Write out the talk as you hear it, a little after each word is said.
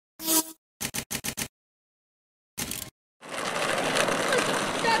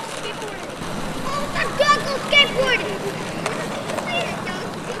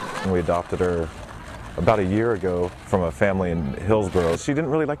adopted her about a year ago from a family in Hillsborough. She didn't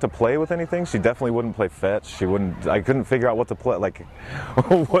really like to play with anything. She definitely wouldn't play fetch. I couldn't figure out what to play, like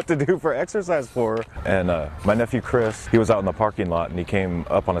what to do for exercise for her. And my nephew Chris, he was out in the parking lot and he came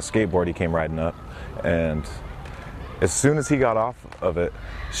up on a skateboard. He came riding up, and as soon as he got off of it,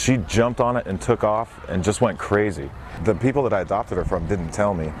 she jumped on it and took off and just went crazy. The people that I adopted her from didn't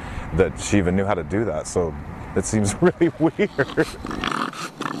tell me that she even knew how to do that, so it seems really weird.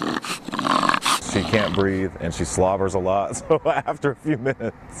 She can't breathe and she slobbers a lot, so after a few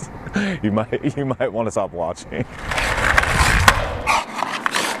minutes, you might want to stop watching.